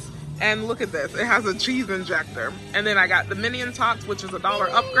cheese, and look at this, it has a cheese injector. And then I got the Minion Tots, which is $1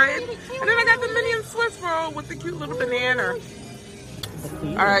 upgrade. And then I got the Minion Swiss roll with the cute little banana.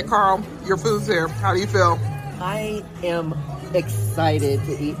 All right, Carl, your food's here. How do you feel? I am excited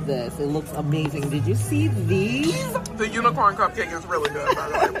to eat this. It looks amazing. Did you see these? The unicorn cupcake is really good, by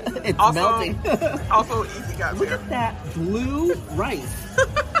the way. It's melting. Also, easy guys Look here. at that blue rice.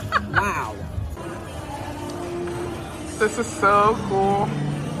 Wow. This is so cool.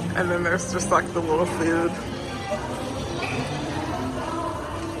 And then there's just like the little food.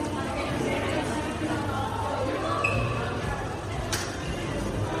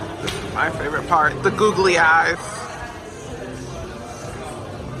 This is my favorite part, the googly eyes.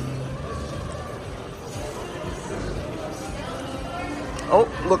 Oh,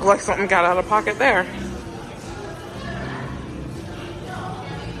 looked like something got out of pocket there.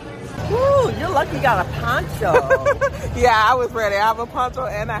 Ooh, you're lucky you got a poncho. Yeah, I was ready. I have a poncho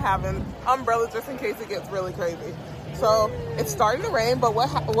and I have an umbrella just in case it gets really crazy. So it's starting to rain, but what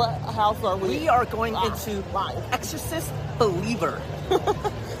house are we? We are going into Exorcist Believer.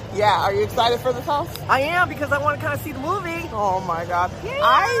 Yeah, are you excited for this house? I am, because I want to kind of see the movie. Oh my God. Yeah.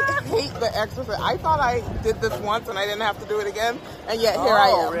 I hate The Exorcist. I thought I did this once and I didn't have to do it again, and yet here I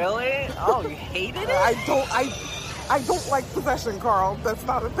am. Oh, really? Oh, you hated it? I don't like possession, Carl. That's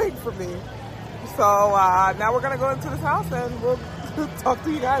not a thing for me. So now we're gonna go into this house and we'll talk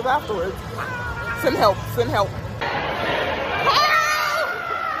to you guys afterwards. Send help, send help.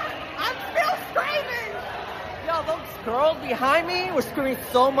 I'm still screaming! Yo, those girls behind me were screaming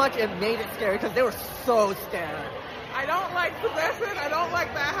so much it made it scary because they were so scared. I don't like possession. I don't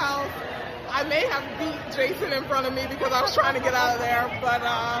like that house. I may have beat Jason in front of me because I was trying to get out of there, but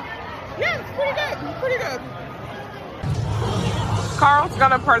yeah, it's pretty good. It's pretty good. Carl's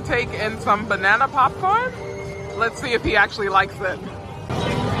gonna partake in some banana popcorn. Let's see if he actually likes it.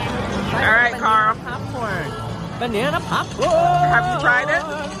 All right, Carl. Popcorn. Banana popcorn. Have you tried it?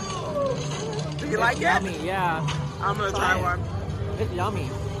 Do you like it? Yummy, yeah. I'm gonna try one. It's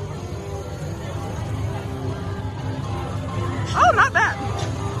yummy. Oh, not bad.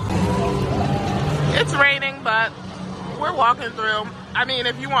 It's raining, but we're walking through. I mean,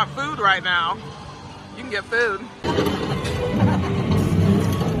 if you want food right now, you can get food.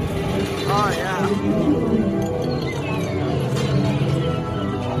 Oh, yeah.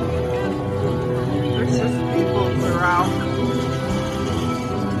 There's just people throughout.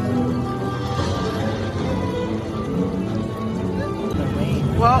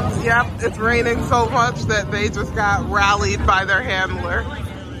 Well, yep, it's raining so much that they just got rallied by their handler.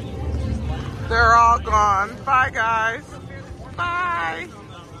 They're all gone. Bye, guys. Bye.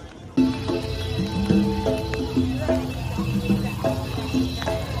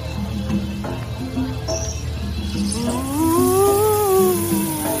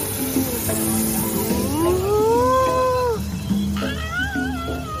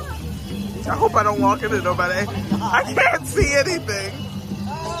 I hope I don't walk into nobody. I can't see anything.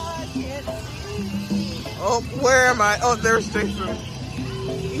 Oh, where am I? Oh, there's Jason.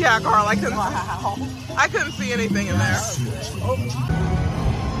 Yeah, Carl, I couldn't see anything in there.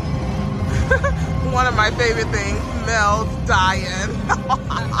 One of my favorite things, Mel's dying.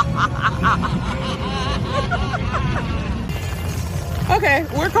 Okay,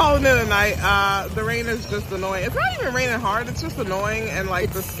 we're calling it a night. The rain is just annoying. It's not even raining hard, it's just annoying, and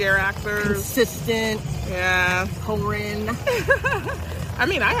like the scare actors. Consistent. Yeah. Pouring. I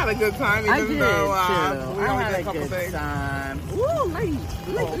mean, I had a good time, even though we only did a couple things. Ooh, nice.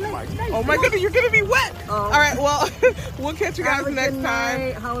 Oh my goodness, you're gonna be wet. All right, well, we'll catch you guys next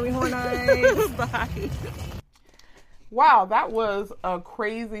time. Halloween Horror Nights. Bye. Wow, that was a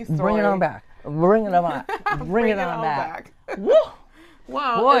crazy story. Bring it on back. Bring it on back. Bring it on back. Woo!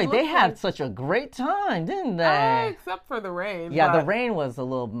 Wow, boy, they had such a great time, didn't they? Except for the rain. Yeah, the rain was a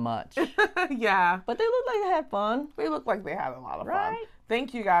little much. Yeah. But they looked like they had fun. They looked like they had a lot of fun. Right?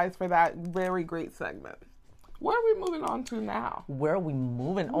 Thank you guys for that very great segment. Where are we moving on to now? Where are we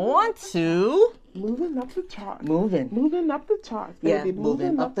moving on to? Moving up the charts. Moving up the charts, Yeah, baby.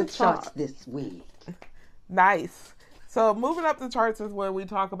 moving up the charts this week. Nice. So moving up the charts is where we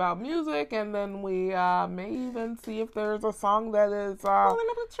talk about music, and then we may even see if there's a song that is Moving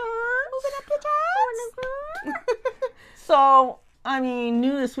up the charts. So, I mean,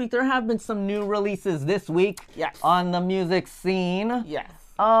 new this week. There have been some new releases this week. Yes. On the music scene. Yes.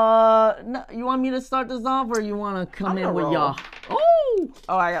 No, you want me to start this off, or you want to come in with y'all?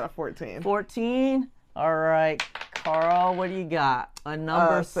 Oh, I got a 14. 14. All right, Carl, what do you got? A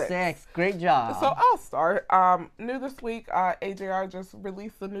number 6. Great job. So I'll start. New this week, AJR just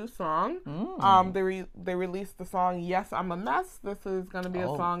released a new song. They released the song "Yes, I'm a Mess." This is going to be a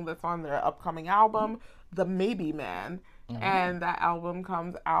song that's on their upcoming album, The Maybe Man, and that album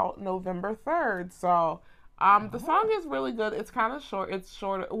comes out November 3rd. So the song is really good. It's kind of short. It's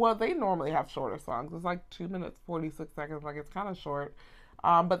shorter. Well, they normally have shorter songs. It's like 2 minutes 46 seconds. Like, it's kind of short.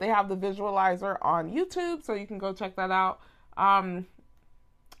 But they have the visualizer on YouTube, so you can go check that out.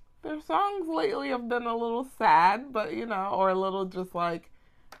 Their songs lately have been a little sad, but or a little just like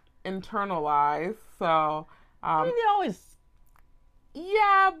internalized. So I mean, they always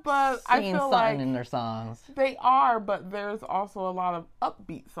but I feel something like in their songs. They are, but there's also a lot of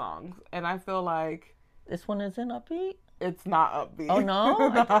upbeat songs, and I feel like this one isn't upbeat. It's not upbeat. Oh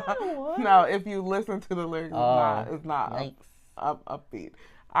no! I thought it was. No, if you listen to the lyrics, it's not upbeat.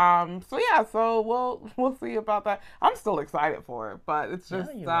 So we'll see about that. I'm still excited for it, but it's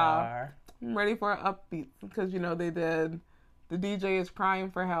just I'm ready for an upbeat because they did The DJ Is Crying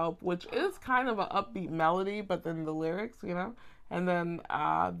for Help, which is kind of an upbeat melody, but then the lyrics, and then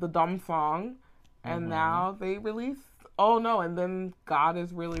the dumb song, and now they released and then God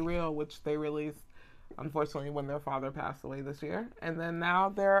Is Really Real, which they released unfortunately when their father passed away this year, and then now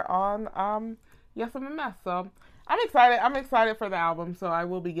they're on Yes, I'm a Mess. So I'm excited. I'm excited for the album, so I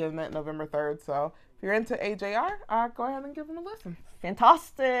will be getting it November 3rd. So if you're into AJR, go ahead and give them a listen.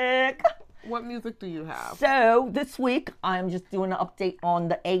 Fantastic. What music do you have? So this week, I'm just doing an update on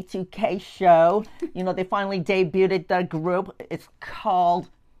the A2K show. They finally debuted the group. It's called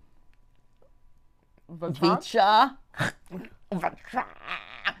Vicha.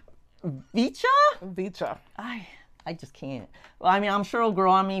 Vicha? I just can't. Well, I mean, I'm sure it'll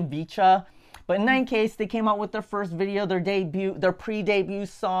grow on me, Vicha. But in any case, they came out with their first video, their pre-debut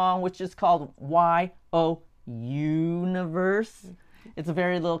song, which is called Y-O Universe. It's a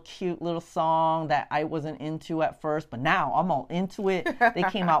very little cute little song that I wasn't into at first, but now I'm all into it. They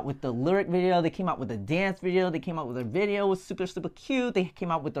came out with the lyric video. They came out with the dance video. They came out with their video. It was super, super cute. They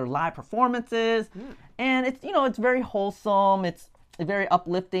came out with their live performances. And it's, it's very wholesome. It's very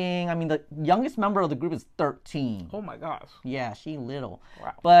uplifting. I mean, the youngest member of the group is 13. Oh my gosh. Yeah, she little.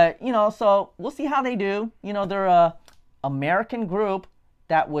 Wow. But, so we'll see how they do. They're a American group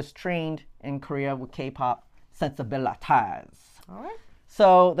that was trained in Korea with K-pop sensibilities. All right.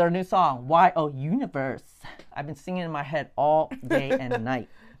 So their new song, Y.O. Universe. I've been singing in my head all day and night.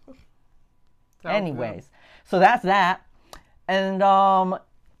 Anyways, so that's that. And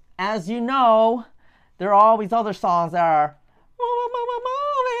as you know, there are always other songs that are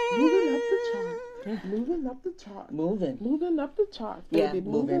moving up the chart. Moving up the chart. Moving up the chart. Yeah, Baby,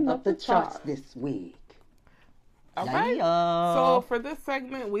 moving up the charts this week. All right. Yeah. So for this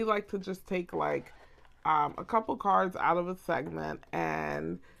segment, we like to just take like a couple cards out of a segment,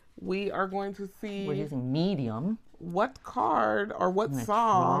 and we are going to see We're using medium. what card or what Draw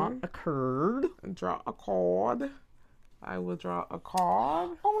song. a card. Draw a card. I will draw a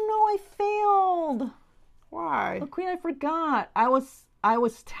card. Oh no, I failed. Why? Oh, Queen, I forgot. I was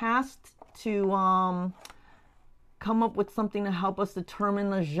tasked to come up with something to help us determine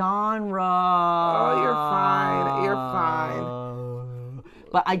the genre. Oh, you're fine. You're fine.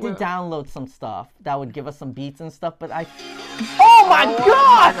 But I did download some stuff that would give us some beats and stuff. But oh my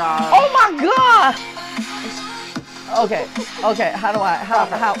god! Oh my god! Okay. How do I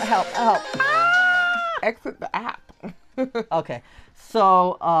help? Exit the app. Okay.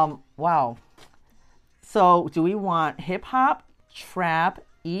 So wow. So do we want hip hop, trap,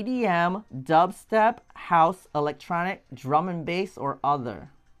 EDM, dubstep, house, electronic, drum and bass, or other?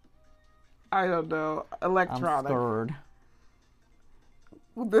 I don't know. Electronic. I'm scared.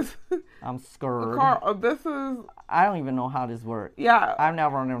 This. I'm scared. This is. I don't even know how this works. Yeah. I've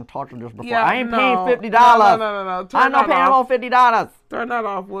never even talked to this before. Yeah, I ain't no. paying $50. No. I'm not paying all $50. Turn that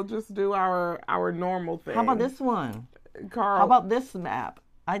off. We'll just do our normal thing. How about this one? Carl? How about this app?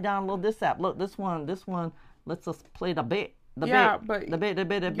 I download this app. Look, this one lets us play the bit. The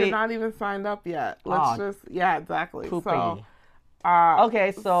bit. You're not even signed up yet. Let's exactly. Poopy. So,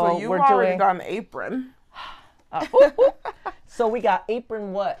 okay, so you've we're already doing done apron. So we got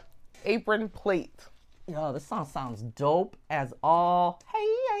apron what? Apron plate. Yo, this song sounds dope as all.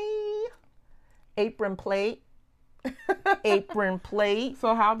 Hey. Apron plate. Apron plate.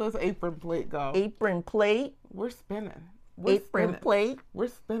 So how does apron plate go? Apron plate. We're spinning. Apron plate. We're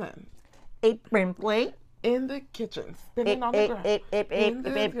spinning. Apron plate. In the kitchen. Spinning on the ground. Apron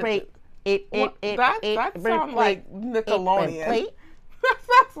plate. That sounds like Nickelodeon.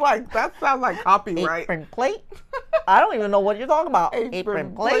 That sounds like copyright. Apron plate. I don't even know what you're talking about.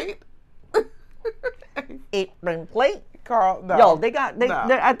 Apron plate. Apron plate. Carl, no. Yo, they got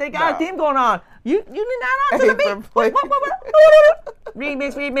a theme going on. You did not answer the Apron beat. plate.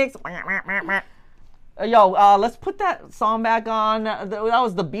 Remix. Yo, let's put that song back on. That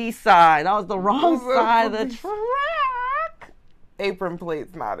was the B side. That was the wrong side of the track. Apron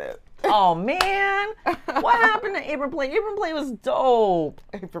plate's not it. Oh man, what happened to apron plate? Apron plate was dope.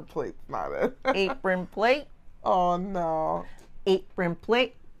 Apron plate's not it. Apron plate. Oh no. Apron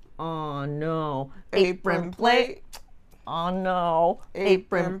plate. Oh no. Apron plate. Oh no.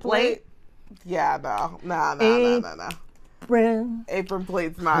 Apron plate. Yeah, no. Apron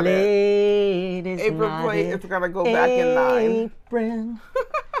plate's not it. Apron plate is gonna go back in 9. Apron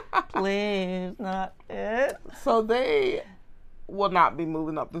plate is not it. So they will not be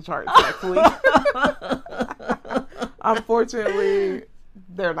moving up the charts next week. Unfortunately,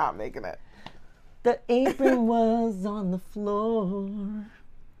 they're not making it. The apron was on the floor.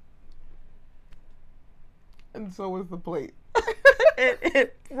 And so was the plate.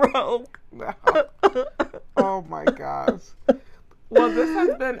 It broke. No. Oh my gosh. Well, this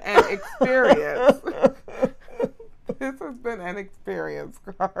has been an experience. This has been an experience,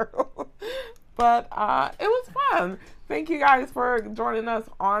 Carl. But it was fun. Thank you guys for joining us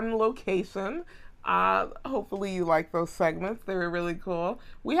on location. Hopefully you like those segments. They were really cool.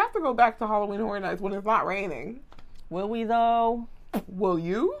 We have to go back to Halloween Horror Nights when it's not raining. Will we though? Will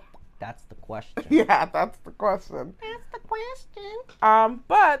you? That's the question. Yeah, that's the question. That's the question.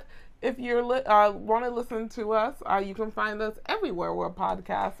 But if you want to listen to us, you can find us everywhere where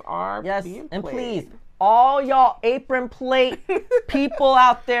podcasts are being played. And please, all y'all apron plate people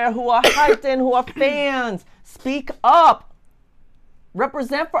out there who are hyped and who are fans, speak up.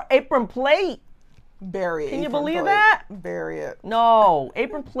 Represent for apron plate. Bury it. Can you believe that? Bury it. No,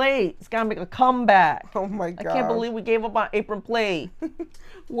 apron plate. It's got to make a comeback. Oh my God. I can't believe we gave up on apron plate.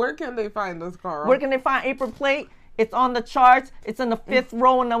 Where can they find us, Carl? Where can they find apron plate? It's on the charts. It's in the 5th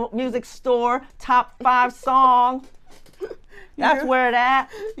row in the music store. Top 5 song. That's where it at.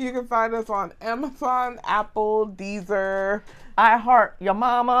 You can find us on Amazon, Apple, Deezer, iHeart Your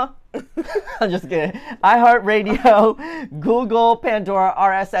Mama. I'm just kidding. iHeartRadio, Google, Pandora,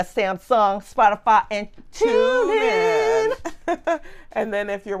 RSS, Samsung, Spotify, and TuneIn. And then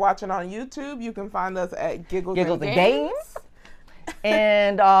if you're watching on YouTube, you can find us at Giggles and Games.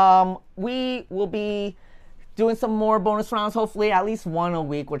 And we will be doing some more bonus rounds, hopefully at least one a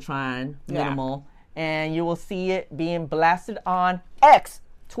week. We're trying, minimal. And you will see it being blasted on X,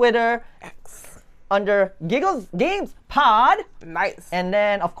 Twitter, under Giggles Games Pod. Nice. And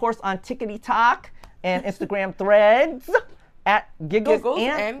then, of course, on TikTok and Instagram Threads at Giggles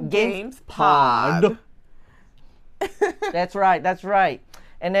and Games Pod. That's right.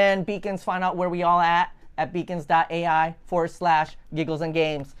 And then Beacons, find out where we all at beacons.ai/Giggles and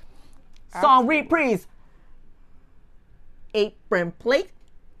Games. Song reprise. Apron plate.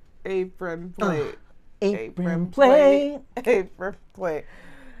 Apron plate. Apron plate. Apron plate.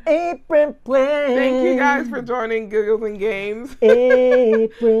 Apron plate. Thank you guys for joining Giggles and Games.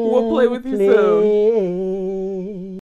 Apron We'll play with you soon.